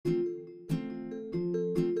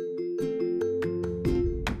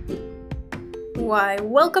Why,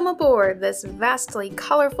 welcome aboard this vastly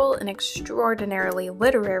colorful and extraordinarily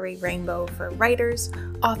literary rainbow for writers,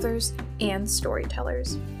 authors, and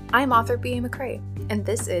storytellers. I'm author B.A. McCrae, and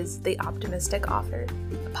this is The Optimistic Author,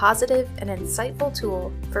 a positive and insightful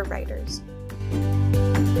tool for writers.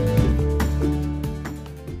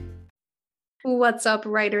 What's up,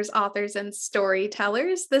 writers, authors, and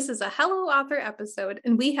storytellers? This is a Hello Author episode,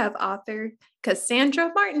 and we have author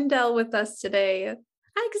Cassandra Martindell with us today.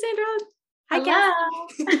 Hi, Cassandra. Hello.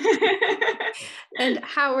 And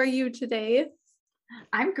how are you today?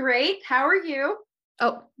 I'm great. How are you?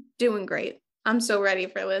 Oh, doing great. I'm so ready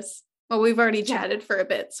for this. Well, we've already chatted for a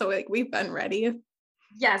bit, so we've been ready.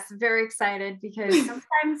 Yes, very excited because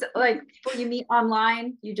sometimes people you meet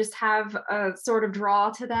online, you just have a sort of draw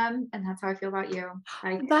to them. And that's how I feel about you.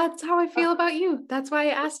 That's how I feel about you. That's why I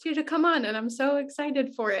asked you to come on, and I'm so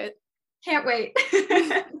excited for it. Can't wait.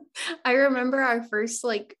 I remember our first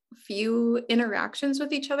few interactions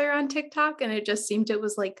with each other on TikTok, and it just seemed it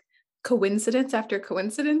was like coincidence after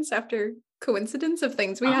coincidence after coincidence of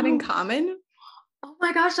things we had in common. Oh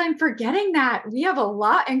my gosh, I'm forgetting that. We have a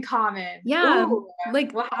lot in common. Yeah. Ooh,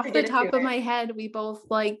 off the top of my head, we both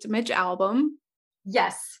liked Mitch Albom.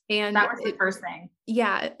 Yes. And that was the first thing.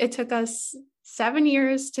 Yeah. It took us 7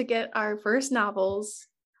 years to get our first novels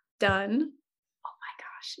done.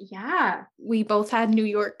 Yeah. We both had New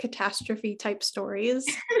York catastrophe type stories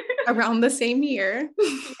around the same year.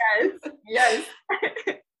 Yes.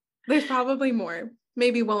 There's probably more.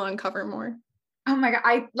 Maybe we'll uncover more. Oh my God.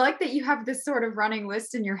 I like that you have this sort of running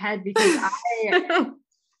list in your head because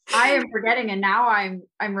I am forgetting, and now I'm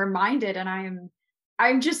reminded, and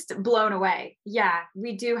I'm just blown away. Yeah,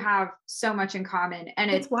 we do have so much in common.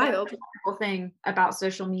 And it's wild. The wonderful thing about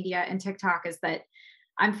social media and TikTok is that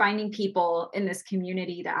I'm finding people in this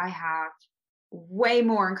community that I have way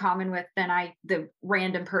more in common with than the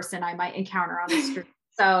random person I might encounter on the street.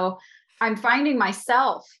 So I'm finding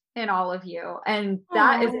myself in all of you, and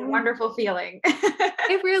that is a wonderful feeling.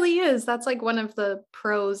 It really is. That's one of the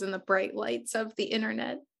pros and the bright lights of the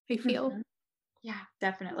internet, I feel. Mm-hmm. Yeah,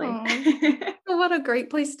 definitely. What a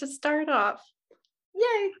great place to start off.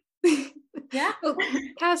 Yay. Yeah. Well,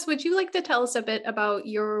 Cass, would you like to tell us a bit about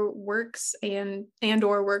your works and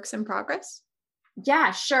or works in progress?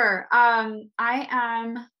 Yeah, sure. I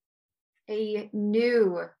am a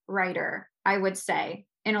new writer, I would say,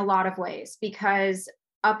 in a lot of ways, because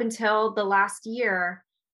up until the last year,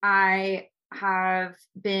 I have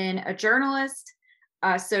been a journalist,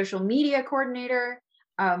 a social media coordinator,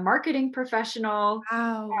 a marketing professional,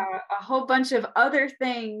 a whole bunch of other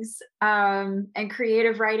things. And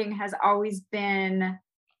creative writing has always been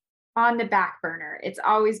on the back burner. It's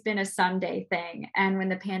always been a someday thing. And when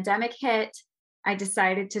the pandemic hit, I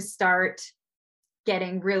decided to start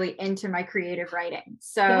getting really into my creative writing.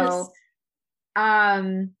 So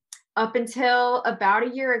up until about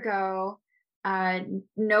a year ago,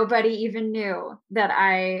 nobody even knew that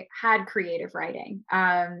I had creative writing.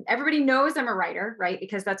 Everybody knows I'm a writer, right?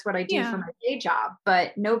 Because that's what I do for my day job.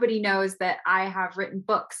 But nobody knows that I have written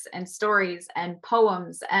books and stories and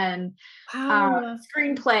poems and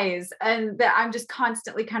screenplays, and that I'm just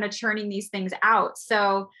constantly kind of churning these things out.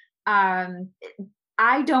 So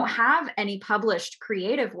I don't have any published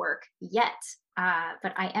creative work yet.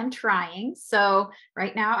 But I am trying. So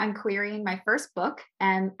right now I'm querying my first book.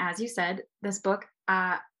 And as you said, this book,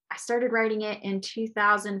 I started writing it in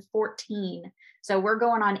 2014. So we're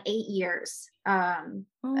going on 8 years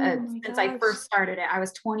since I first started it. I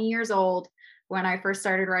was 20 years old when I first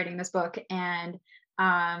started writing this book. And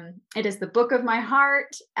it is the book of my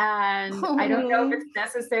heart. And I don't know if it's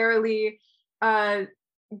necessarily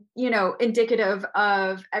indicative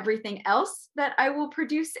of everything else that I will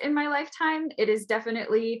produce in my lifetime. It is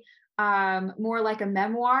definitely more like a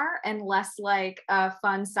memoir and less like a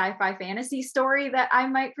fun sci-fi fantasy story that I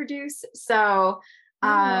might produce. So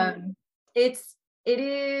it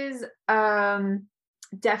is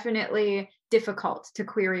definitely difficult to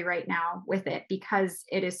query right now with it because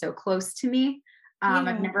it is so close to me.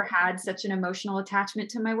 I've never had such an emotional attachment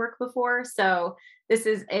to my work before. So this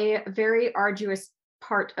is a very arduous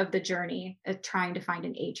part of the journey of trying to find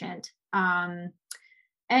an agent. And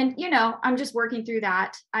I'm just working through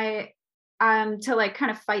that. To kind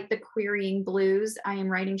of fight the querying blues, I am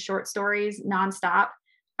writing short stories nonstop.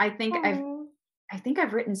 I think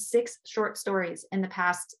I've written 6 short stories in the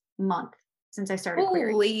past month since I started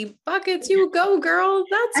querying. Holy buckets, you go, girl.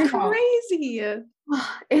 That's crazy.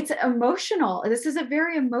 It's emotional. This is a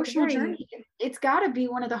very emotional journey. It's got to be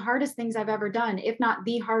one of the hardest things I've ever done, if not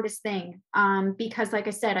the hardest thing. Because like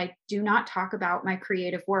I said, I do not talk about my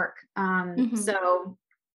creative work. So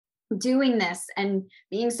doing this and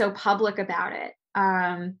being so public about it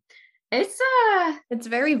It's It's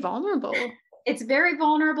very vulnerable. it's very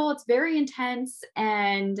vulnerable, it's very intense,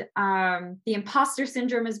 and the imposter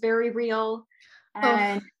syndrome is very real. Oh,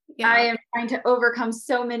 And I yeah. am trying to overcome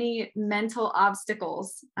so many mental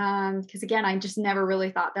obstacles. Because again, I just never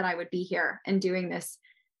really thought that I would be here and doing this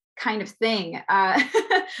kind of thing. Yeah,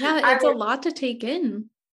 I it's a lot to take in.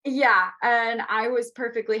 Yeah, and I was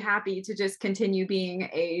perfectly happy to just continue being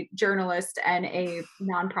a journalist and a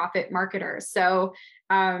nonprofit marketer. So,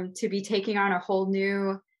 to be taking on a whole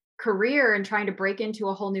new career and trying to break into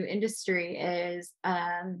a whole new industry is,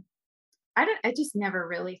 I just never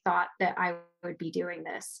really thought that I would be doing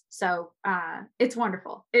this. So, it's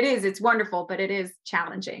wonderful. It's wonderful, but it is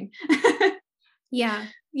challenging. Yeah,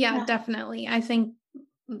 yeah, Yeah. definitely. I think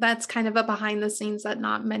that's kind of a behind the scenes that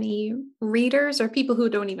not many readers or people who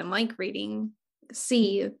don't even like reading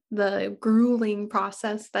see the grueling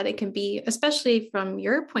process that it can be, especially from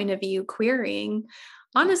your point of view, querying.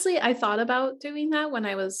 Yeah. Honestly, I thought about doing that when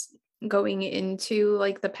I was going into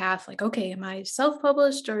like the path, like, okay, am I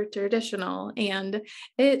self-published or traditional? And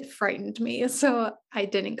it frightened me. So I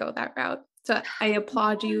didn't go that route. So I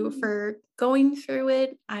applaud you for going through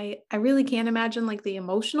it. I really can't imagine like the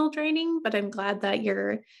emotional draining, but I'm glad that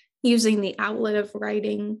you're using the outlet of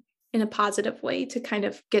writing in a positive way to kind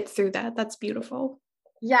of get through that. That's beautiful.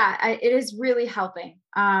 Yeah, it is really helping.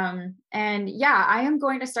 And yeah, I am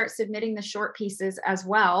going to start submitting the short pieces as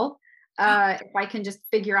well. If I can just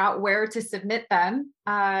figure out where to submit them.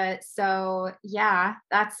 So yeah,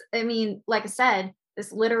 I mean, like I said,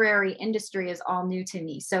 this literary industry is all new to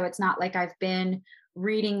me. So it's not like I've been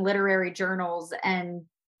reading literary journals and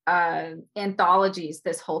anthologies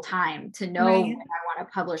this whole time to know when Right. I want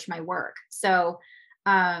to publish my work. So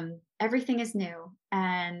everything is new,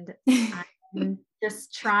 and I'm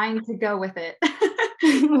just trying to go with it.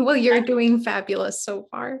 Well, you're doing fabulous so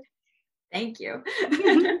far. Thank you.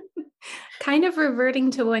 Kind of reverting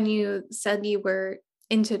to when you said you were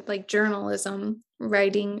into like journalism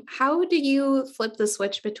writing, how do you flip the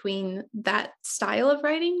switch between that style of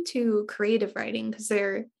writing to creative writing? Because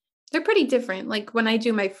they're pretty different. Like when I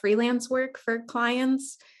do my freelance work for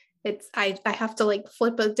clients, I have to like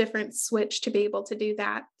flip a different switch to be able to do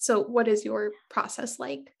that. So what is your process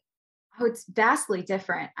like? Oh, it's vastly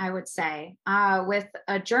different, I would say. With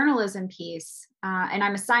a journalism piece, and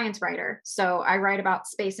I'm a science writer, so I write about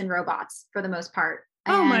space and robots for the most part.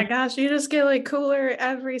 Oh my And gosh, you just get like cooler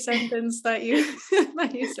every sentence that you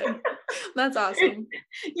that you say. That's awesome.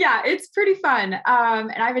 yeah, it's pretty fun.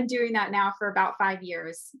 And I've been doing that now for about 5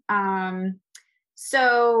 years.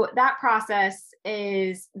 So that process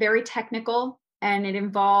is very technical, and it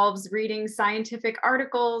involves reading scientific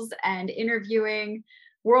articles and interviewing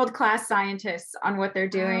world-class scientists on what they're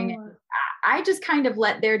doing. Wow. I just kind of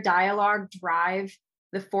let their dialogue drive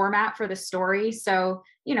the format for the story. So,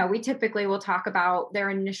 we typically will talk about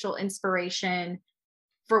their initial inspiration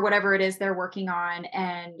for whatever it is they're working on,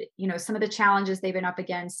 and, some of the challenges they've been up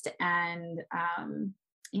against, and,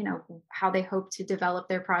 how they hope to develop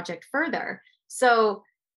their project further. So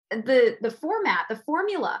the format, the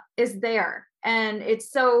formula is there. And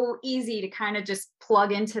it's so easy to kind of just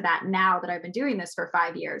plug into that now that I've been doing this for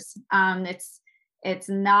 5 years. It's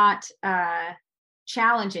not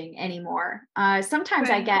challenging anymore. Sometimes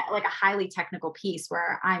I Right. get like a highly technical piece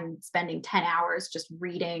where I'm spending 10 hours just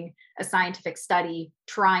reading a scientific study,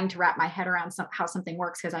 trying to wrap my head around how something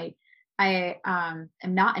works, because I am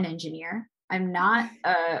not an engineer. I'm not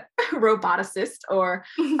a roboticist or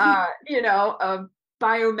a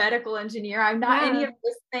biomedical engineer. I'm not any Yeah. of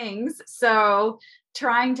those things. So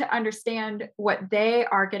trying to understand what they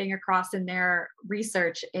are getting across in their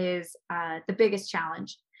research is the biggest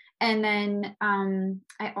challenge. And then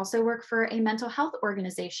I also work for a mental health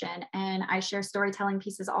organization, and I share storytelling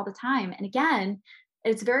pieces all the time. And again,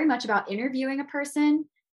 it's very much about interviewing a person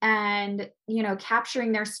and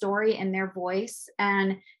capturing their story and their voice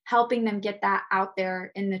and helping them get that out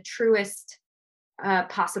there in the truest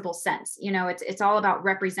possible sense. It's all about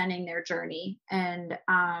representing their journey, and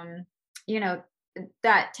you know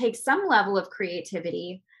that takes some level of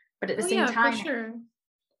creativity, but at the Oh same yeah, for time, sure.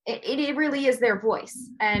 it really is their voice,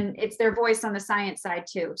 and it's their voice on the science side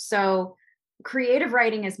too. So creative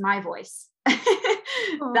writing is my voice.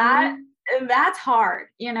 that Oh, that's hard,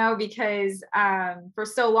 because for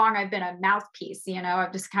so long I've been a mouthpiece.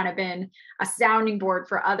 I've just kind of been a sounding board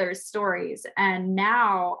for others' stories, and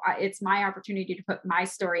now it's my opportunity to put my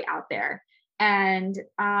story out there. And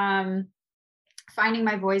finding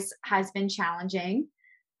my voice has been challenging.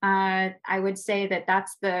 I would say that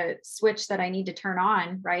that's the switch that I need to turn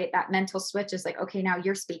on, right? That mental switch is like, okay, now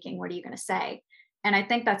you're speaking. What are you going to say? And I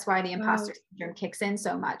think that's why the imposter wow. syndrome kicks in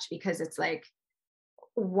so much, because it's like,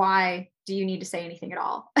 why do you need to say anything at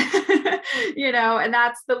all? And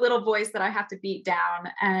that's the little voice that I have to beat down.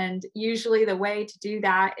 And usually the way to do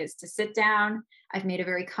that is to sit down. I've made a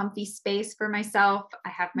very comfy space for myself. I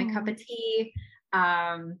have my cup of tea.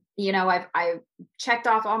 I've checked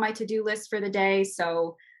off all my to-do lists for the day.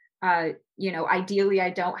 So, ideally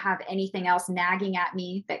I don't have anything else nagging at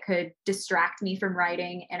me that could distract me from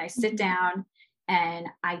writing. And I sit down and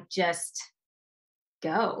I just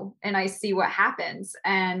go and I see what happens.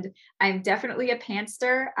 And I'm definitely a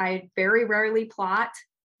pantser. I very rarely plot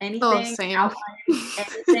anything, outline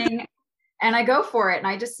anything, and I go for it and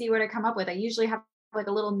I just see what I come up with. I usually have like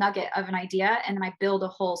a little nugget of an idea and then I build a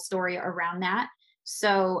whole story around that.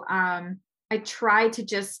 So I try to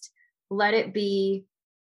just let it be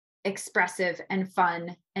expressive and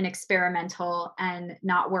fun and experimental and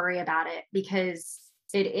not worry about it, because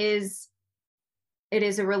it is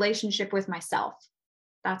a relationship with myself.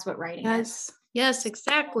 That's what writing is. Yes,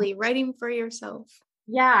 exactly. Writing for yourself.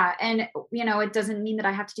 Yeah. And, it doesn't mean that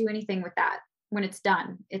I have to do anything with that. When it's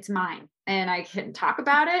done, it's mine and I can talk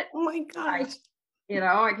about it. Oh my gosh.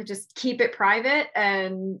 I could just keep it private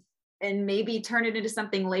and maybe turn it into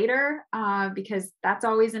something later, because that's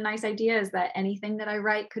always a nice idea, is that anything that I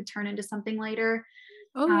write could turn into something later.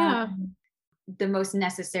 Oh yeah. The most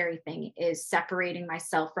necessary thing is separating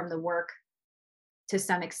myself from the work to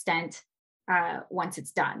some extent once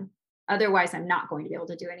it's done. Otherwise, I'm not going to be able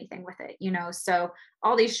to do anything with it, So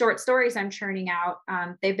all these short stories I'm churning out,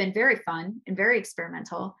 they've been very fun and very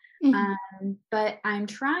experimental. But I'm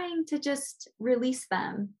trying to just release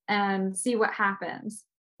them and see what happens.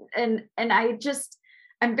 And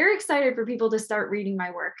I'm very excited for people to start reading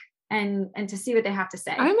my work and to see what they have to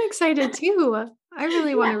say. I'm excited too. I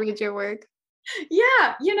really want to read your work.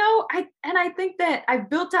 Yeah. I think that I've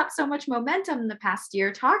built up so much momentum in the past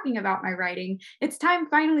year talking about my writing. It's time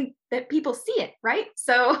finally that people see it, right?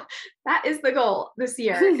 So that is the goal this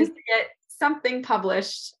year, is to get something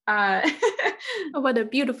published. What a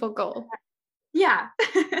beautiful goal. Yeah.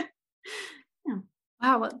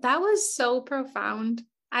 Wow, that was so profound.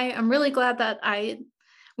 I'm really glad that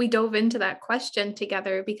we dove into that question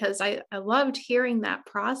together, because I loved hearing that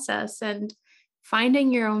process, and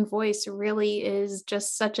finding your own voice really is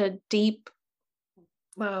just such a deep,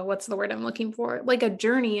 what's the word I'm looking for? Like a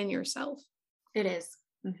journey in yourself. It is.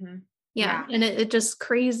 Mm-hmm. Yeah. And it just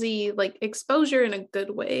crazy, like exposure in a good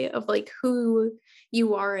way of like who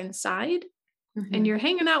you are inside. And you're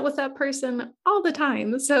hanging out with that person all the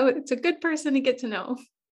time. So it's a good person to get to know.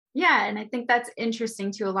 Yeah. And I think that's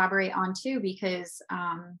interesting to elaborate on too, because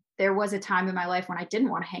there was a time in my life when I didn't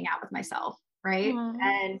want to hang out with myself. Right.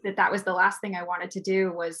 And that was the last thing I wanted to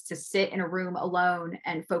do, was to sit in a room alone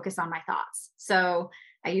and focus on my thoughts. So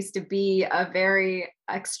I used to be a very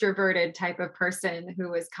extroverted type of person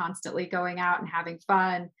who was constantly going out and having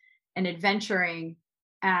fun and adventuring.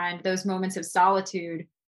 And those moments of solitude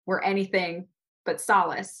were anything but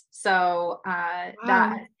solace. So that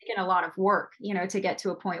has taken a lot of work, to get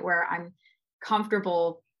to a point where I'm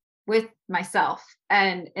comfortable with myself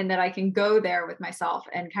and that I can go there with myself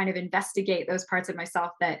and kind of investigate those parts of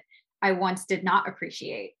myself that I once did not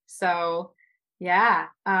appreciate. So yeah,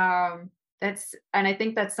 and I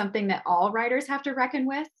think that's something that all writers have to reckon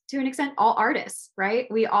with, to an extent, all artists, right?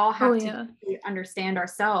 We all have to understand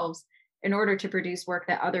ourselves in order to produce work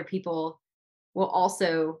that other people will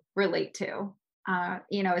also relate to.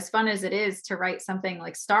 As fun as it is to write something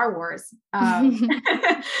like Star Wars,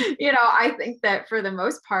 I think that for the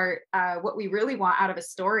most part, what we really want out of a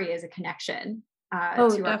story is a connection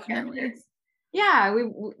to our characters. Yeah,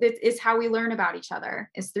 it's how we learn about each other,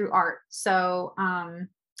 is through art. So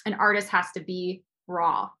an artist has to be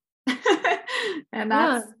raw, and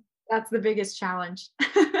that's the biggest challenge.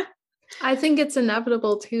 I think it's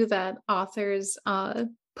inevitable too that authors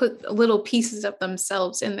put little pieces of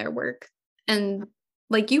themselves in their work. And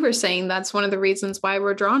like you were saying, that's one of the reasons why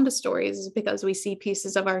we're drawn to stories, is because we see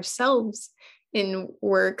pieces of ourselves in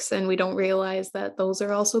works and we don't realize that those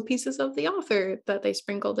are also pieces of the author that they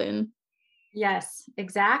sprinkled in. Yes,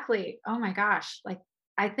 exactly. Oh my gosh. Like,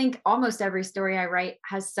 I think almost every story I write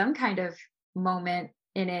has some kind of moment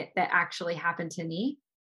in it that actually happened to me.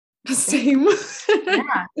 Same.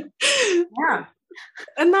 Yeah. Yeah.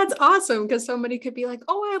 And that's awesome, because somebody could be like,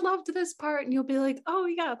 oh, I loved this part. And you'll be like, oh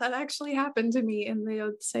yeah, that actually happened to me. And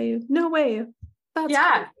they'll say, no way. That's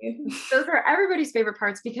crazy. Those are everybody's favorite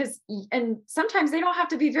parts, and sometimes they don't have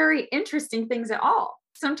to be very interesting things at all.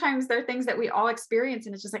 Sometimes they're things that we all experience.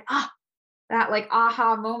 And it's just like, that like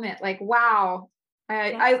aha moment, like, wow.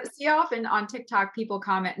 I see often on TikTok, people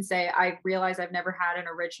comment and say, I realize I've never had an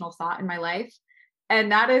original thought in my life.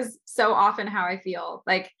 And that is so often how I feel.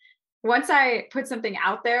 Like, once I put something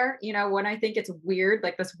out there, when I think it's weird,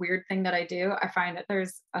 like this weird thing that I do, I find that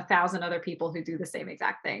there's 1,000 other people who do the same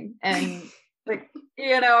exact thing. And like,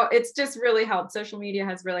 it's just really helped. Social media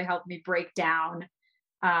has really helped me break down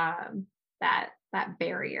that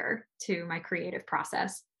barrier to my creative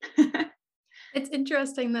process. It's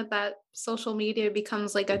interesting that social media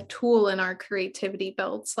becomes like a tool in our creativity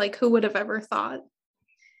belts. Like, who would have ever thought?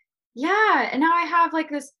 Yeah. And now I have like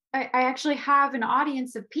this, I actually have an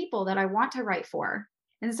audience of people that I want to write for.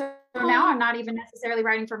 And so now I'm not even necessarily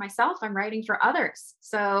writing for myself, I'm writing for others.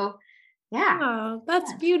 So yeah. Oh,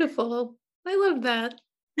 that's beautiful. I love that.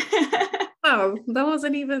 Oh, that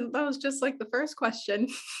was just like the first question.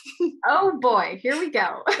 Oh boy, here we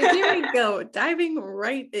go. Here we go, diving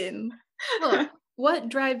right in. Look, what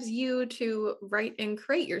drives you to write and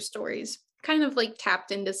create your stories? Kind of like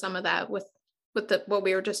tapped into some of that with what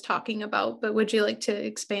we were just talking about, but would you like to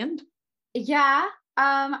expand? Yeah.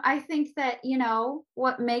 I think that,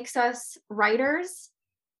 what makes us writers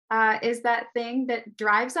is that thing that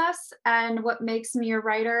drives us. And what makes me a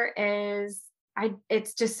writer is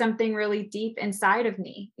it's just something really deep inside of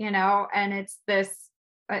me, and it's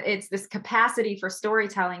this capacity for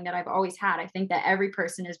storytelling that I've always had. I think that every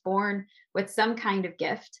person is born with some kind of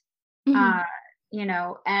gift,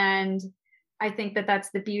 Mm-hmm. And I think that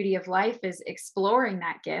that's the beauty of life, is exploring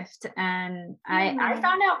that gift. And I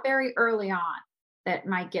found out very early on that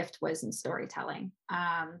my gift was in storytelling.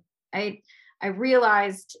 I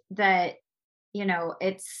realized that,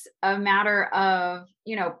 it's a matter of,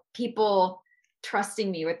 people trusting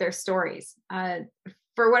me with their stories.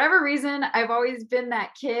 For whatever reason, I've always been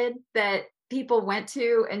that kid that people went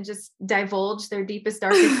to and just divulged their deepest,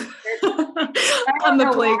 darkest secrets. On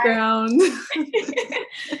the playground.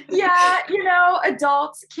 Yeah,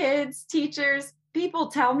 adults, kids, teachers, people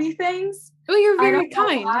tell me things. Well, you're very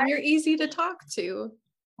kind and you're easy to talk to.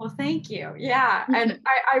 Well, thank you. Yeah. And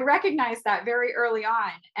I recognized that very early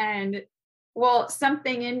on. And well,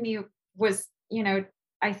 something in me was,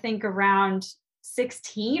 I think around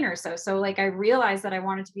 16 or so. So like I realized that I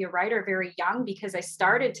wanted to be a writer very young, because I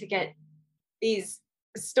started to get these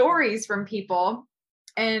stories from people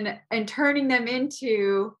and turning them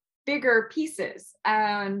into bigger pieces.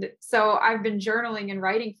 And so I've been journaling and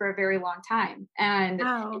writing for a very long time, and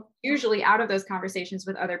usually out of those conversations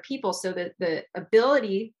with other people. So that the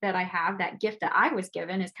ability that I have, that gift that I was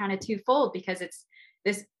given, is kind of twofold, because it's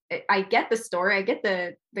this, I get the story, I get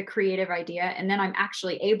the creative idea, and then I'm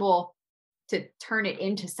actually able to turn it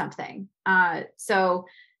into something. So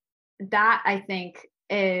that, I think,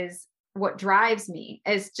 is what drives me,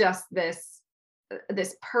 is just this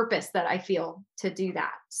purpose that I feel to do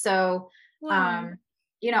that. So,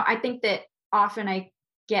 I think that often I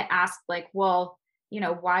get asked like, well,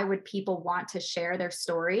 why would people want to share their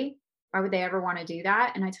story? Why would they ever want to do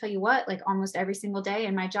that? And I tell you what, like almost every single day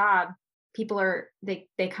in my job, people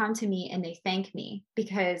they come to me and they thank me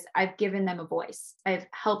because I've given them a voice. I've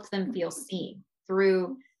helped them feel seen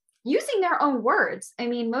through using their own words. I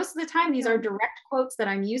mean, most of the time, these are direct quotes that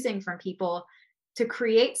I'm using from people to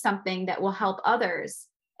create something that will help others.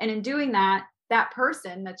 And in doing that, that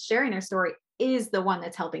person that's sharing their story is the one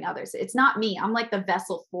that's helping others. It's not me. I'm like the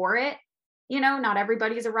vessel for it. Not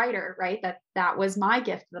everybody's a writer, right? That was my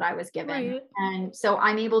gift that I was given. Right. And so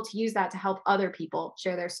I'm able to use that to help other people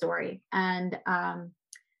share their story. And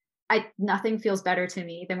nothing feels better to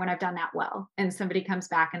me than when I've done that well. And somebody comes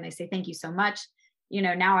back and they say, thank you so much.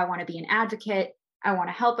 Now I want to be an advocate. I want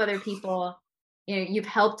to help other people. You've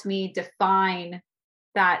helped me define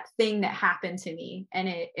that thing that happened to me, and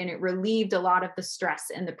it relieved a lot of the stress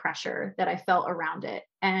and the pressure that I felt around it.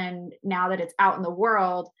 And now that it's out in the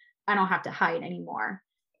world, I don't have to hide anymore.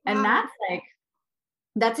 Wow. And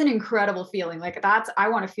that's an incredible feeling. Like I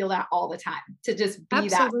want to feel that all the time, to just be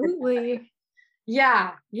absolutely. That.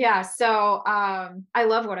 Yeah. Yeah. So, I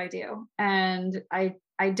love what I do, and I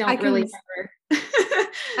don't really ever,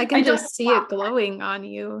 I can just see it glowing on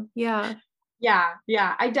you. Yeah. Yeah.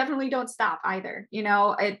 Yeah. I definitely don't stop either.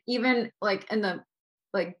 Even like in the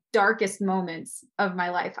darkest moments of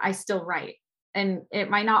my life, I still write, and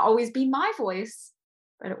it might not always be my voice,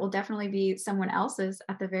 but it will definitely be someone else's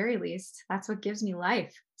at the very least. That's what gives me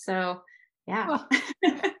life. So yeah.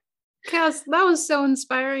 Cass, that was so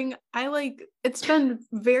inspiring. It's been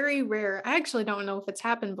very rare. I actually don't know if it's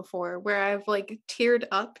happened before where I've teared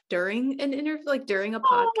up during an interview, during a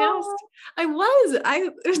podcast.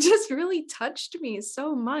 It just really touched me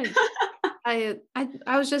so much. I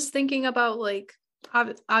was just thinking about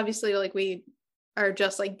obviously we are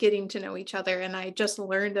just getting to know each other, and I just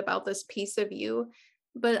learned about this piece of you,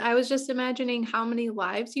 but I was just imagining how many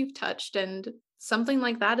lives you've touched, and something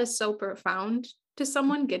like that is so profound to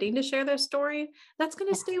someone getting to share their story, that's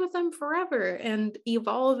going to stay with them forever and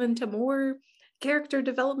evolve into more character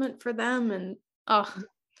development for them. And oh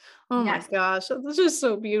my Yes. gosh, that's just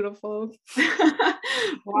so beautiful. Well,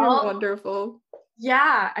 You're wonderful.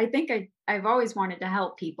 yeah, I think I've always wanted to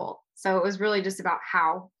help people. So it was really just about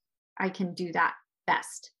how I can do that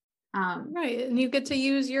best. Right. And you get to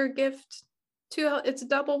use your gift to, it's a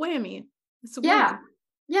double whammy. It's a Yeah. win.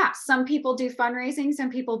 Yeah. Some people do fundraising, some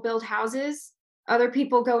people build houses, other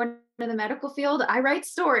people go into the medical field. I write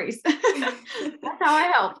stories. That's how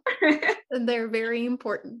I help. And they're very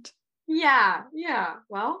important. Yeah. Yeah.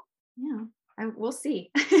 Well, yeah, we'll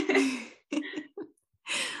see.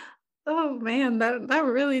 Oh man, that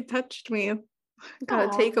really touched me. I gotta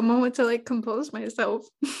Aw. take a moment to like compose myself.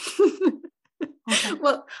 Okay.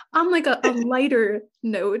 Well, on like a lighter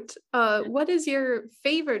note, what is your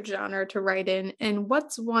favorite genre to write in, and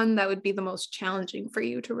what's one that would be the most challenging for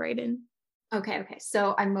you to write in? Okay.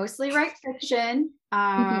 So I mostly write fiction.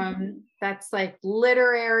 Mhm. That's like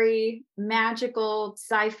literary, magical,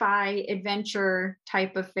 sci-fi, adventure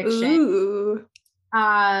type of fiction. Ooh.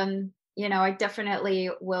 I definitely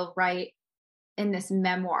will write in this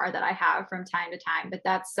memoir that I have from time to time, but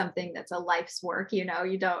that's something that's a life's work. You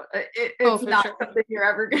don't, it's For not sure. something you're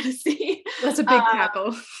ever going to see. That's a big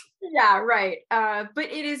tackle. Yeah, right. But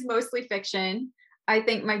it is mostly fiction. I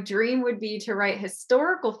think my dream would be to write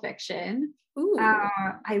historical fiction. Ooh.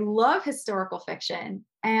 I love historical fiction.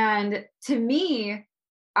 And to me,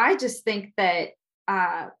 I just think that,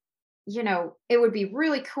 it would be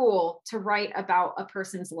really cool to write about a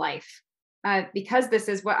person's life, because this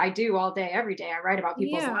is what I do all day, every day. I write about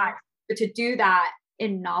people's Yeah. lives, but to do that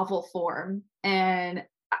in novel form, and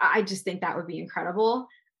I just think that would be incredible.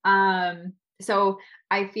 So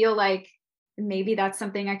I feel like maybe that's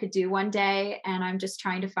something I could do one day, and I'm just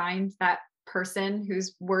trying to find that person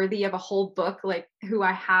who's worthy of a whole book, like who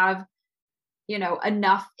I have,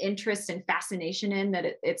 enough interest and fascination in that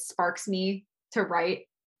it sparks me to write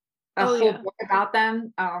a Oh whole yeah. book about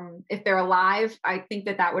them. If they're alive, I think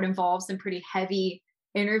that would involve some pretty heavy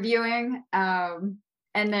interviewing. And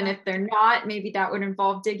then if they're not, maybe that would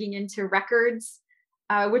involve digging into records,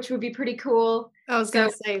 which would be pretty cool. I was So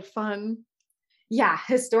gonna say fun. yeah,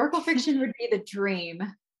 historical fiction would be the dream.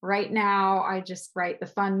 Right now, I just write the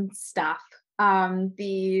fun stuff.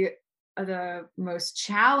 The most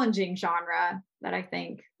challenging genre that I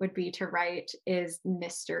think would be to write is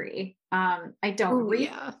mystery. I don't Oh read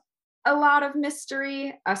yeah. a lot of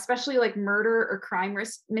mystery, especially like murder or crime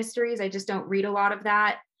mysteries. I just don't read a lot of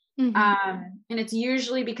that. Mhm. And it's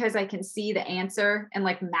usually because I can see the answer and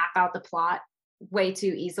like map out the plot way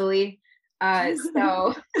too easily.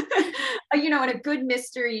 So, and a good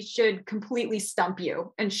mystery should completely stump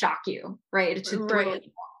you and shock you, right? It should throw Right.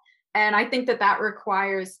 you. And I think that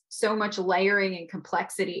requires so much layering and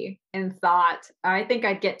complexity and thought. I think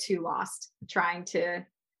I'd get too lost trying to It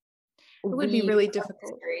would be weave really a difficult.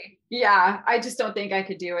 mystery. Yeah, I just don't think I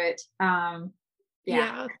could do it. Yeah.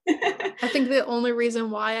 Yeah. I think the only reason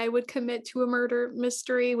why I would commit to a murder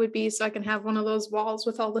mystery would be so I can have one of those walls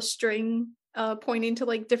with all the string pointing to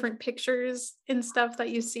like different pictures and stuff that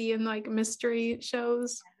you see in like mystery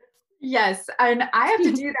shows. Yes, and I have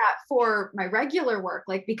to do that for my regular work.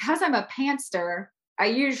 Like, because I'm a pantster, I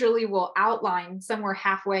usually will outline somewhere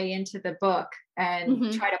halfway into the book and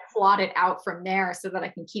Mhm. try to plot it out from there so that I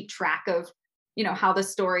can keep track of, how the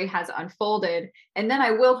story has unfolded. And then I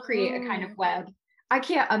will create a kind of Oh. web. I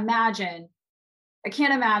can't imagine I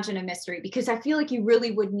can't imagine a mystery because I feel like you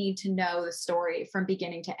really would need to know the story from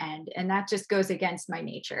beginning to end. And that just goes against my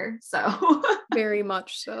nature. So Very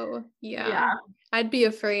much so. Yeah. yeah. I'd be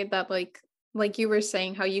afraid that like you were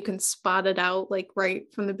saying how you can spot it out like right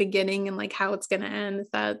from the beginning and like how it's going to end,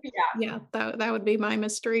 that Yeah. yeah, that would be my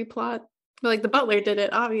mystery plot. But, like the butler did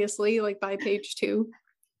it obviously like by page 2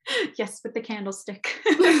 Yes, with the candlestick.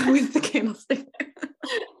 with the candlestick.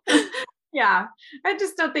 Yeah. I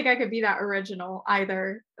just don't think I could be that original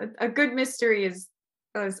either. A good mystery is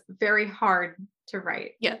very hard to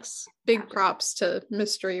write. Yes. Big props to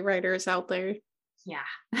mystery writers out there. Yeah.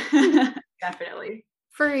 Definitely.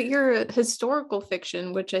 For your historical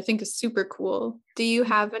fiction, which I think is super cool, do you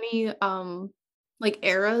have any like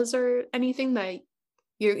eras or anything that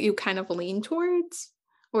you kind of lean towards,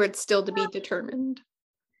 or it's still to be determined?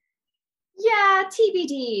 Yeah,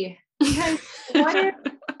 TBD. Because what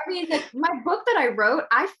if, my book that I wrote,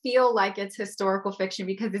 I feel like it's historical fiction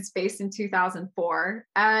because it's based in 2004.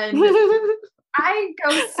 And I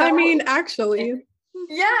go so I mean, actually.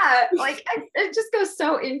 Yeah, like it just goes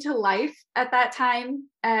so into life at that time.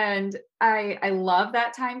 And I love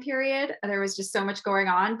that time period. There was just so much going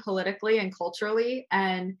on politically and culturally.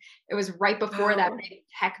 And it was right before that big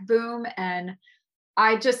tech boom. And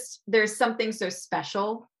there's something so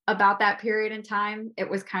special about that period in time. It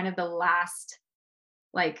was kind of the last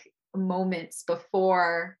like moments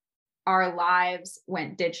before our lives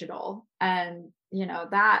went digital. And,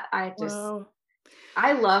 that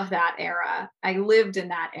I love that era. I lived in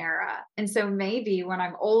that era. And so maybe when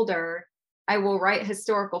I'm older, I will write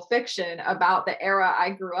historical fiction about the era I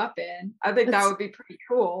grew up in. I think that would be pretty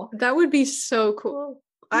cool. That would be so cool.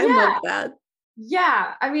 I love that.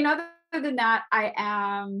 Yeah. I mean, other than that, I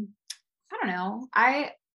don't know.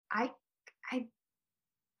 I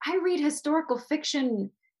read historical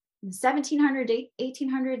fiction 1700s,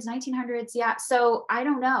 1800s, 1900s. Yeah. So I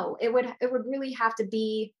don't know. It would really have to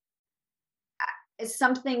be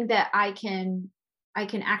something that I can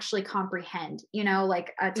actually comprehend,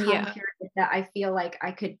 like a time period that I feel like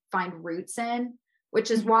I could find roots in,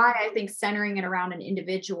 which is why I think centering it around an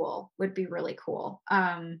individual would be really cool.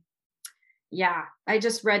 Yeah, I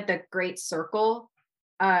just read The Great Circle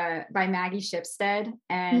by Maggie Shipstead,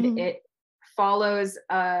 and it follows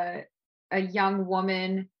a young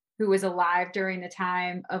woman who was alive during the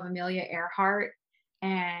time of Amelia Earhart.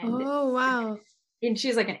 And and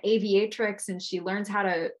she's like an aviatrix, and she learns how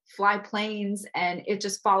to fly planes, and it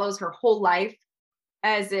just follows her whole life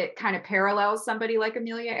as it kind of parallels somebody like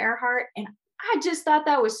Amelia Earhart. And I just thought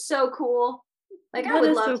that was so cool. Like I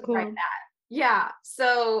would love to write that. Yeah.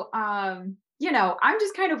 So, I'm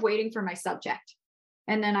just kind of waiting for my subject,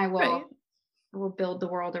 and then I will build the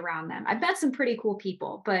world around them. I've met some pretty cool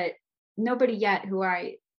people, but nobody yet who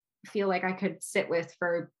I feel like I could sit with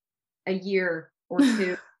for a year or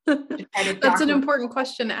two. That's an important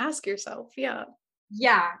question to ask yourself. Yeah.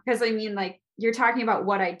 Because I mean, like, you're talking about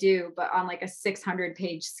what I do, but on like a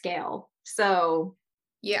 600-page scale. So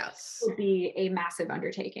yes, it would be a massive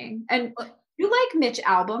undertaking. And you like Mitch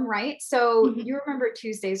Albom, right? So you remember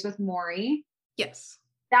Tuesdays with Maury. Yes.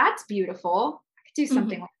 That's beautiful. I could do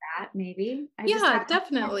something like that, maybe.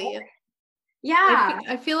 Definitely. Yeah.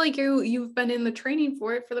 I feel like you've been in the training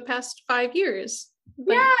for it for the past 5 years.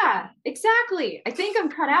 Yeah, exactly. I think I'm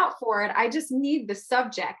cut out for it. I just need the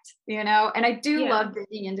subject, and I do love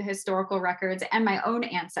digging into historical records and my own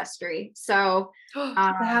ancestry. So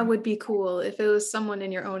that would be cool if it was someone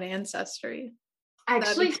in your own ancestry. I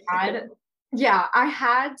actually I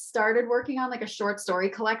had started working on like a short story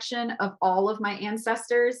collection of all of my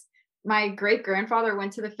ancestors. My great grandfather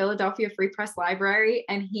went to the Philadelphia Free Press Library,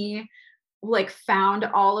 and he like found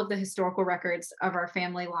all of the historical records of our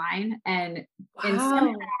family line, and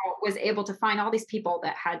somehow was able to find all these people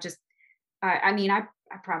that had just I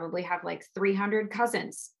probably have like 300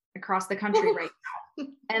 cousins across the country right now,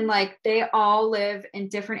 and like they all live in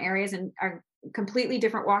different areas and are completely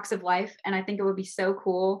different walks of life. And I think it would be so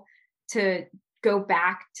cool to go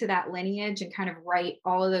back to that lineage and kind of write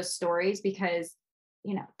all of those stories, because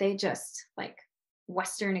they just like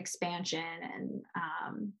Western expansion and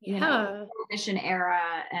Prohibition era,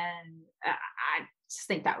 and I just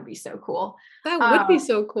think that would be so cool. That would be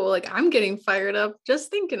so cool. Like I'm getting fired up just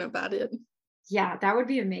thinking about it. Yeah, that would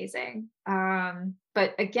be amazing.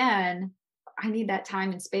 But again, I need that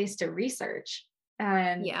time and space to research,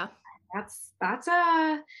 and that's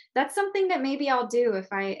something that maybe I'll do if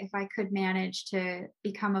I could manage to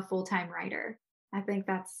become a full-time writer. I think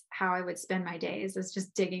that's how I would spend my days, is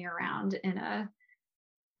just digging around in a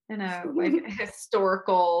like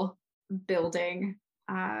historical building,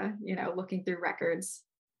 looking through records.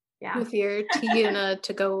 Yeah. With your tea in a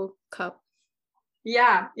to-go cup.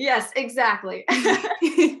 Yeah. Yes, exactly.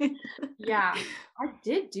 Yeah. I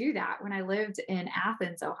did do that when I lived in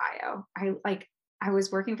Athens, Ohio. I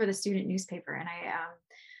was working for the student newspaper, and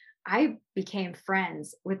I became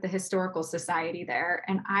friends with the historical society there.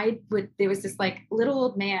 And there was this like little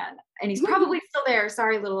old man, and he's probably still there.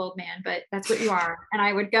 Sorry, little old man, but that's what you are. And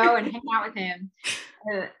I would go and hang out with him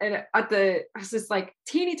it was this like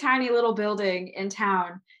teeny tiny little building in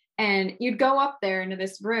town. And you'd go up there into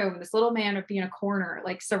this room, this little man would be in a corner,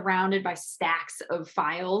 like surrounded by stacks of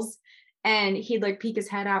files. And he'd like peek his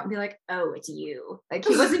head out and be like, "Oh, it's you." Like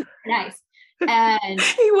he wasn't nice. And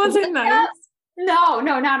he wasn't nice. No,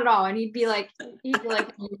 not at all. And he'd be like,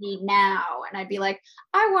 now. And I'd be like,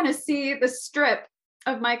 "I want to see the strip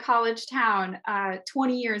of my college town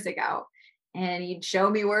 20 years ago." And he'd show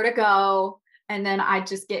me where to go. And then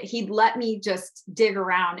he'd let me just dig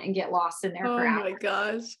around and get lost in there for hours. Oh my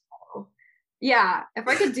gosh. So, yeah. If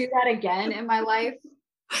I could do that again in my life,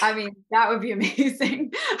 I mean, that would be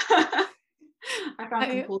amazing. I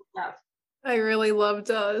found some cool stuff. I really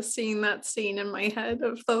loved seeing that scene in my head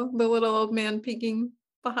of the little old man peeking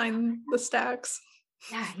behind the stacks.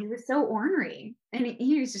 Yeah, he was so ornery. And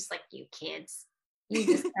he was just like, you kids, you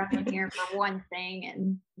just come in here for one thing.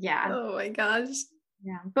 And yeah. Oh my gosh.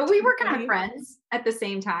 Yeah. But we were kind of friends at the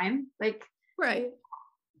same time. Like, right.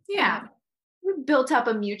 Yeah. We built up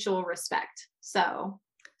a mutual respect. So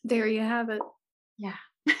there you have it. Yeah.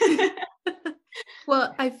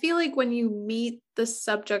 Well, I feel like when you meet the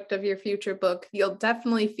subject of your future book, you'll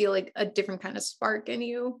definitely feel like a different kind of spark in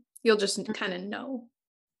you. You'll just kind of know.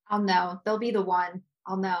 I'll know. They'll be the one.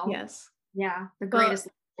 I'll know. Yes. Yeah. The greatest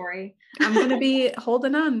story. I'm going to be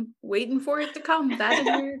holding on, waiting for it to come. That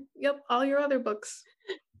and all your other books.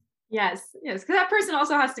 Yes. Yes. Because that person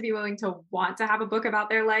also has to be willing to want to have a book about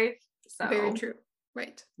their life. So very true.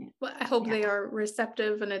 Right. Yeah. Well, I hope they are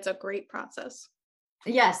receptive and it's a great process.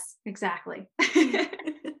 Yes, exactly.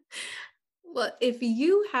 Well, if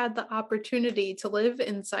you had the opportunity to live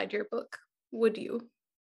inside your book, would you?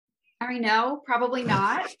 I know, probably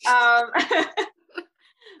not.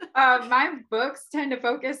 My books tend to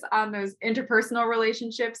focus on those interpersonal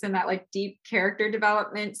relationships and that like deep character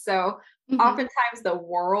development. So oftentimes the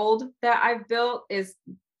world that I've built is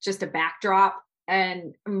just a backdrop.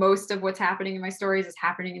 And most of what's happening in my stories is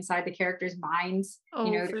happening inside the characters' minds,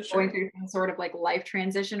 going through some sort of like life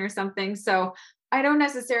transition or something. So I don't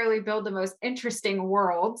necessarily build the most interesting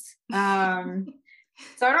worlds. So I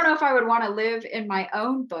don't know if I would want to live in my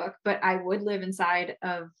own book, but I would live inside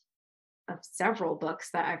of several books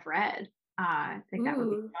that I've read. I think that would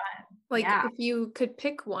be fun. Like if you could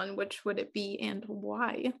pick one, which would it be and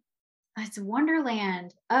why? It's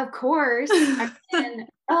Wonderland, of course.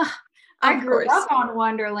 I grew up on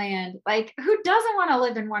Wonderland. Like, who doesn't want to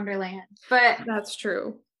live in Wonderland? But that's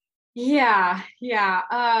true. Yeah.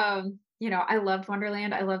 I loved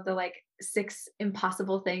Wonderland. I love the like 6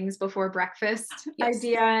 impossible things before breakfast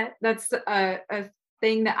idea. That's a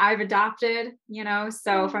thing that I've adopted,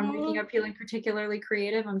 so if I'm waking up feeling particularly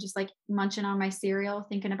creative, I'm just like munching on my cereal,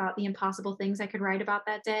 thinking about the impossible things I could write about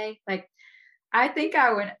that day. Like, I think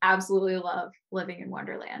I would absolutely love living in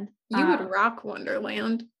Wonderland. You would rock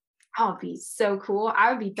Wonderland. Oh, it'd be so cool.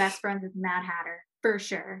 I would be best friends with Mad Hatter for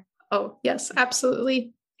sure. Oh, yes,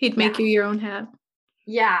 absolutely. He'd make you your own hat.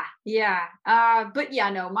 Yeah. But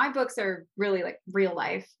no, my books are really like real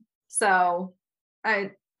life. So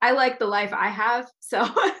I like the life I have. So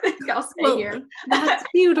I think I'll stay here. That's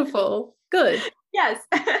beautiful. Good. Yes.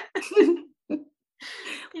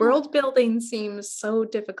 World building seems so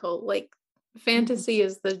difficult. Like fantasy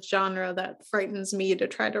is the genre that frightens me to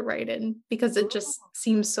try to write in because it just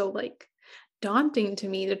seems so like daunting to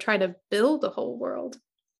me to try to build a whole world.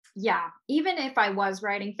 Yeah. Even if I was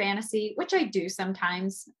writing fantasy, which I do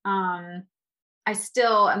sometimes, I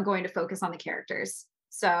still am going to focus on the characters.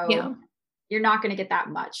 So you're not going to get that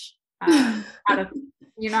much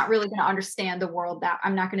you're not really going to understand the world. That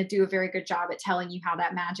I'm not going to do a very good job at telling you how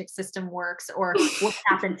that magic system works or what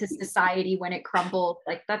happened to society when it crumbled.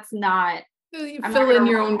 Like that's not. You fill in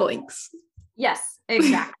your own blanks. Yes,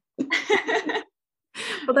 exactly.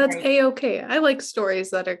 Well, that's A-okay. I like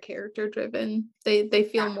stories that are character driven. They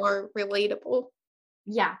feel more relatable.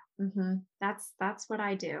 Yeah. Mm-hmm. That's what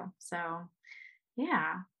I do. So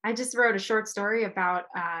yeah, I just wrote a short story about,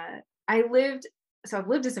 I've lived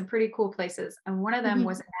in some pretty cool places. And one of them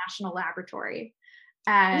was a national laboratory.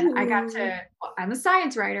 And I'm a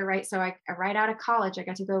science writer, right? So I right out of college, I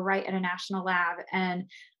got to go write at a national lab and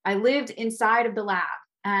I lived inside of the lab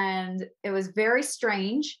and it was very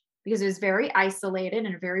strange because it was very isolated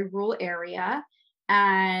in a very rural area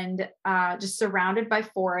and just surrounded by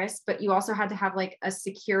forests. But you also had to have like a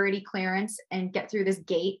security clearance and get through this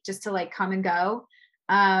gate just to like come and go.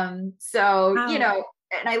 And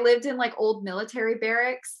I lived in like old military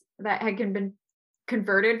barracks that had been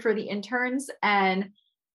converted for the interns. And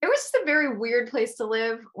it was just a very weird place to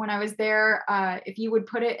live when I was there. If you would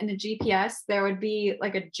put it in the GPS, there would be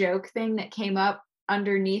like a joke thing that came up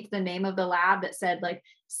underneath the name of the lab that said like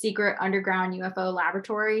secret underground UFO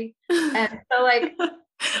laboratory. And so like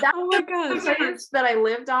that's the place that I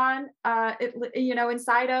lived on,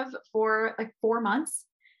 inside of for like 4 months.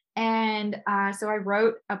 And so I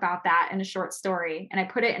wrote about that in a short story and I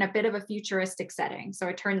put it in a bit of a futuristic setting. So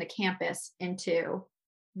I turned the campus into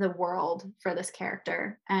the world for this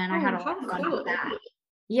character. And I had a lot of fun with that.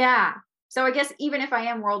 Yeah. So I guess even if I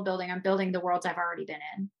am world building, I'm building the worlds I've already been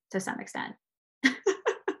in to some extent.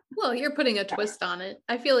 Well, you're putting a twist on it.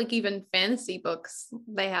 I feel like even fantasy books,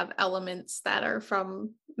 they have elements that are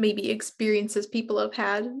from maybe experiences people have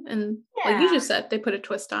had. And like you just said, they put a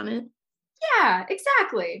twist on it. Yeah,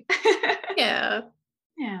 exactly. Yeah.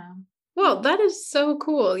 Well, that is so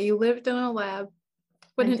cool. You lived in a lab.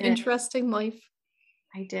 What an interesting life.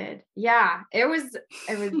 I did. Yeah, it was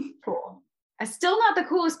cool. It's still not the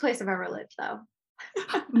coolest place I've ever lived, though.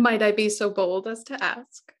 Might I be so bold as to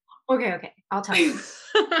ask? Okay, I'll tell you.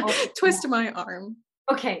 Twist my arm.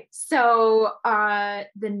 Okay, so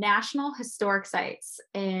the National Historic Sites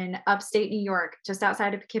in upstate New York, just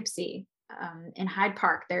outside of Poughkeepsie, in Hyde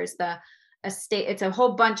Park, there's the estate. It's a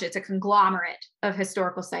whole bunch. It's a conglomerate of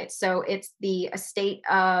historical sites. So it's the estate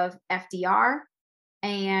of FDR,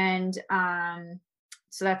 and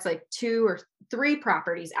so that's like 2 or 3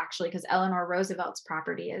 properties actually, because Eleanor Roosevelt's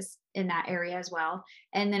property is in that area as well.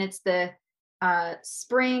 And then it's the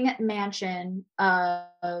Spring Mansion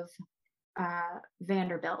of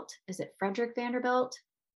Vanderbilt. Is it Frederick Vanderbilt?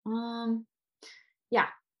 Yeah,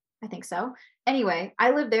 I think so. Anyway,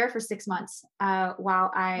 I lived there for 6 months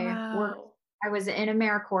while I worked. I was in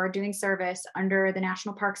AmeriCorps doing service under the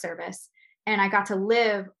National Park Service, and I got to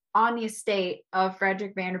live on the estate of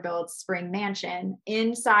Frederick Vanderbilt's Spring Mansion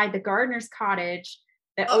inside the gardener's cottage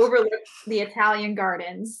that overlooked the Italian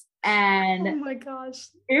gardens. And oh my gosh,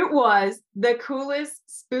 it was the coolest,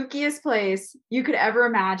 spookiest place you could ever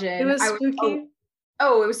imagine. It was spooky.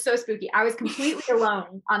 Oh, it was so spooky. I was completely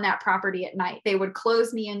alone on that property at night. They would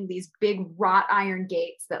close me in these big wrought iron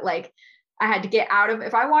gates that like I had to get out of.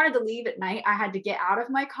 If I wanted to leave at night, I had to get out of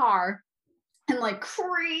my car and like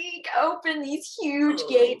creak open these huge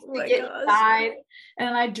gates to get inside.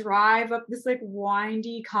 And I drive up this like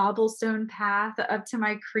windy cobblestone path up to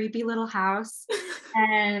my creepy little house.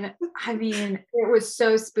 And I mean, it was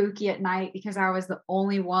so spooky at night because I was the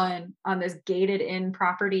only one on this gated in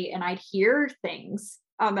property, and I'd hear things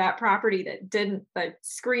on that property that didn't, like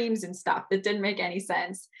screams and stuff that didn't make any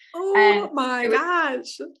sense. Oh my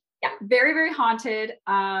gosh. Yeah, very, very haunted.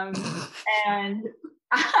 And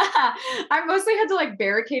I mostly had to like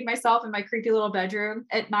barricade myself in my creepy little bedroom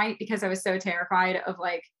at night because I was so terrified of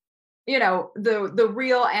like, you know, the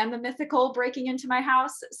real and the mythical breaking into my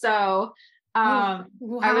house. So wow.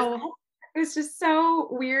 It was just so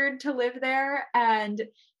weird to live there, and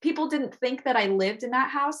people didn't think that I lived in that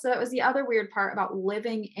house. So that was the other weird part about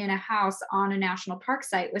living in a house on a national park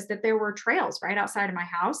site, was that there were trails right outside of my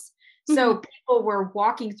house. So people were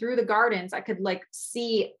walking through the gardens. I could like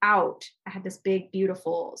see out. I had this big,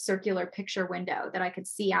 beautiful circular picture window that I could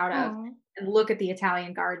see out of and look at the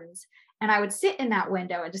Italian gardens. And I would sit in that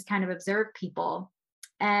window and just kind of observe people.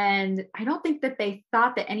 And I don't think that they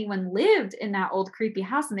thought that anyone lived in that old creepy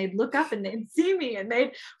house, and they'd look up and they'd see me and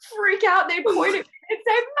they'd freak out. They'd point at me and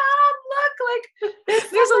say, "Mom, look, like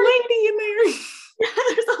there's a lady in there."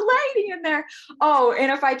 There's a lady in there. Oh,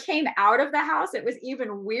 and if I came out of the house, it was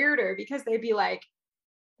even weirder because they'd be like,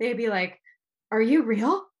 "Are you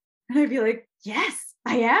real?" And I'd be like, "Yes,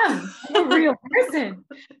 I am. I'm a real person."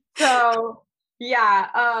 So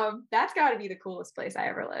yeah, that's got to be the coolest place I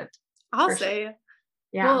ever lived. I'll say. Sure.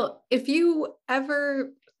 Yeah. Well, if you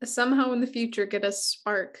ever somehow in the future get a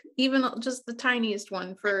spark, even just the tiniest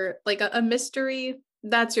one for like a mystery,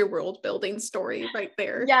 that's your world building story right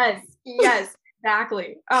there. Yes,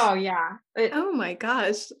 exactly. Oh yeah. Oh my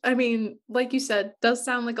gosh. I mean, like you said, does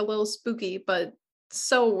sound like a little spooky, but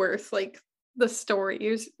so worth like the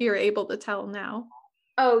story you're able to tell now.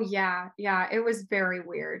 Oh yeah. It was very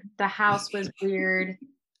weird. The house was weird.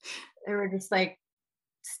 There were just like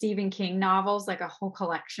Stephen King novels, like a whole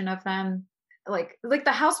collection of them. Like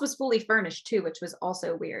the house was fully furnished too, which was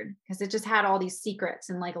also weird because it just had all these secrets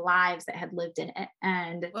and like lives that had lived in it.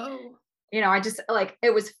 And you know, I just like,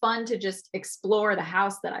 it was fun to just explore the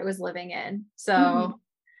house that I was living in. So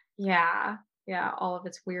yeah, all of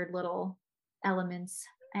its weird little elements.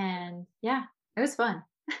 And yeah, it was fun.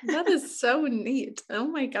 That is so neat. Oh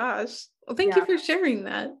my gosh. Well, thank you for sharing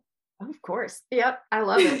that. Of course. Yep. I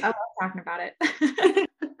love it. I love talking about it.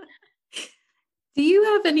 Do you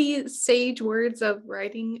have any sage words of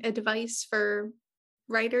writing advice for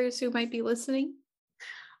writers who might be listening?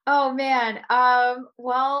 Oh man.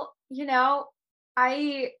 Well, you know,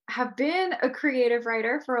 I have been a creative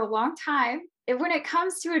writer for a long time. When it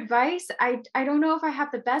comes to advice, I don't know if I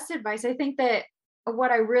have the best advice. I think that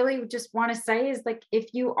what I really just want to say is like,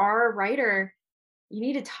 if you are a writer, you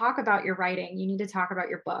need to talk about your writing. You need to talk about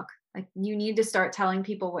your book. Like you need to start telling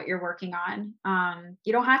people what you're working on.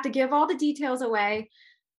 You don't have to give all the details away,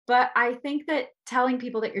 but I think that telling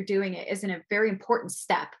people that you're doing it is a very important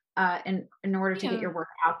step in order to get your work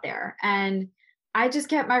out there. And I just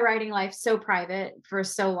kept my writing life so private for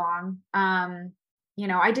so long. You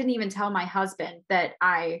know, I didn't even tell my husband that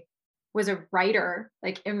I was a writer,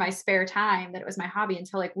 like in my spare time, that it was my hobby,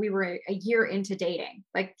 until like we were a year into dating.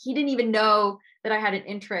 Like he didn't even know that I had an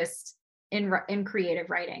interest in creative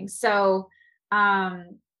writing. So,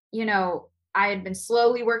 you know, I had been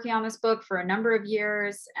slowly working on this book for a number of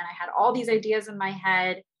years, and I had all these ideas in my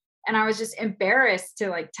head, and I was just embarrassed to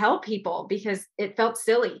like tell people because it felt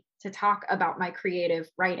silly to talk about my creative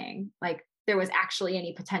writing. Like there was actually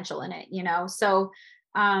any potential in it, you know? So,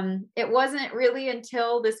 it wasn't really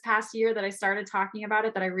until this past year that I started talking about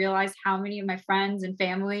it that I realized how many of my friends and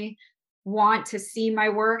family want to see my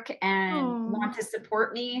work and want to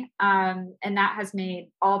support me. And that has made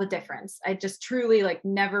all the difference. I just truly like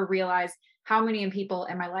never realized how many people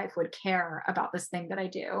in my life would care about this thing that I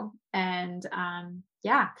do. And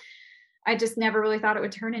yeah, I just never really thought it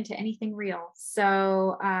would turn into anything real.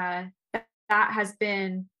 So that has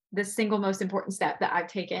been the single most important step that I've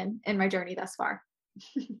taken in my journey thus far.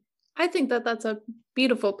 I think that that's a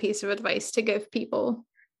beautiful piece of advice to give people.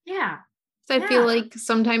 Yeah. So I feel like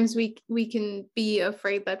sometimes we can be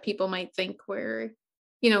afraid that people might think we're,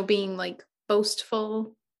 you know, being like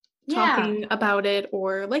boastful, talking about it,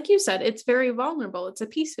 or like you said, it's very vulnerable. It's a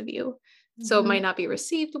piece of you. So it might not be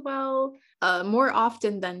received well. More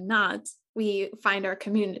often than not, we find our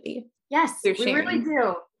community. Yes, we really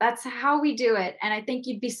do. That's how we do it. And I think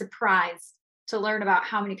you'd be surprised to learn about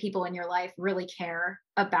how many people in your life really care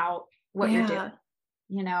about what you're doing,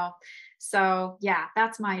 you know? So yeah,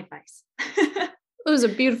 that's my advice. It was a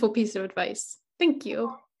beautiful piece of advice. Thank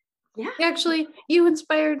you. Yeah. Actually, you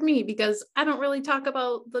inspired me because I don't really talk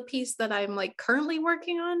about the piece that I'm like currently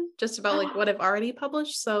working on, just about like what I've already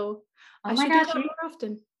published. So I should do that more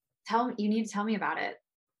often. You need to tell me about it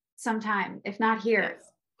sometime. If not here,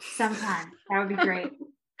 sometime. That would be great.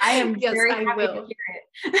 I am very happy to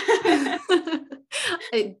hear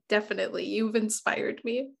it. Definitely. You've inspired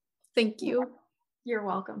me. Thank you. You're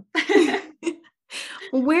welcome.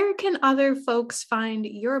 Where can other folks find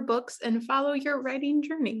your books and follow your writing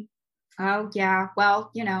journey? Oh, yeah. Well,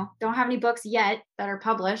 you know, don't have any books yet that are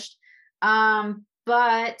published.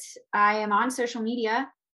 But I am on social media.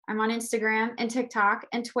 I'm on Instagram and TikTok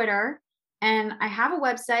and Twitter. And I have a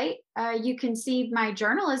website. You can see my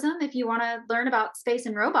journalism if you want to learn about space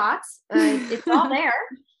and robots. It's all there.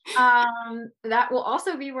 That will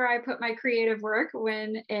also be where I put my creative work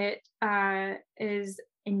when it is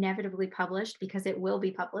inevitably published, because it will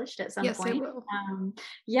be published at some point. It will.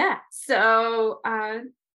 So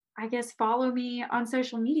I guess follow me on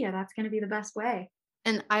social media. That's going to be the best way.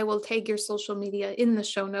 And I will tag your social media in the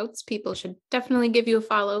show notes. People should definitely give you a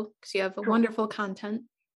follow because you have wonderful content.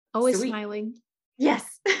 Always smiling.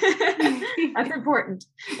 Yes. That's important.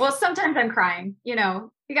 Well, sometimes I'm crying, you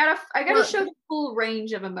know. I gotta show the full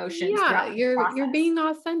range of emotions. Yeah, you're being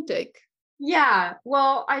authentic. Yeah.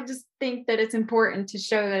 Well, I just think that it's important to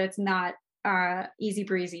show that it's not easy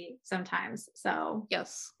breezy sometimes. So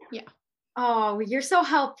yes. Yeah. Oh, you're so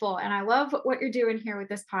helpful. And I love what you're doing here with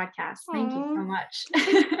this podcast. Thank you so much.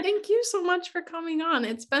 Thank you so much for coming on.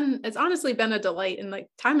 It's honestly been a delight, and like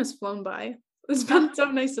time has flown by. It's been so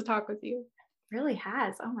nice to talk with you. It really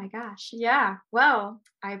has. Oh my gosh. Yeah. Well,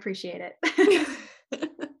 I appreciate it.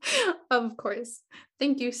 Of course.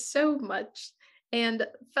 Thank you so much. And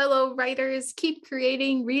fellow writers, keep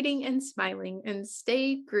creating, reading, and smiling, and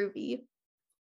stay groovy.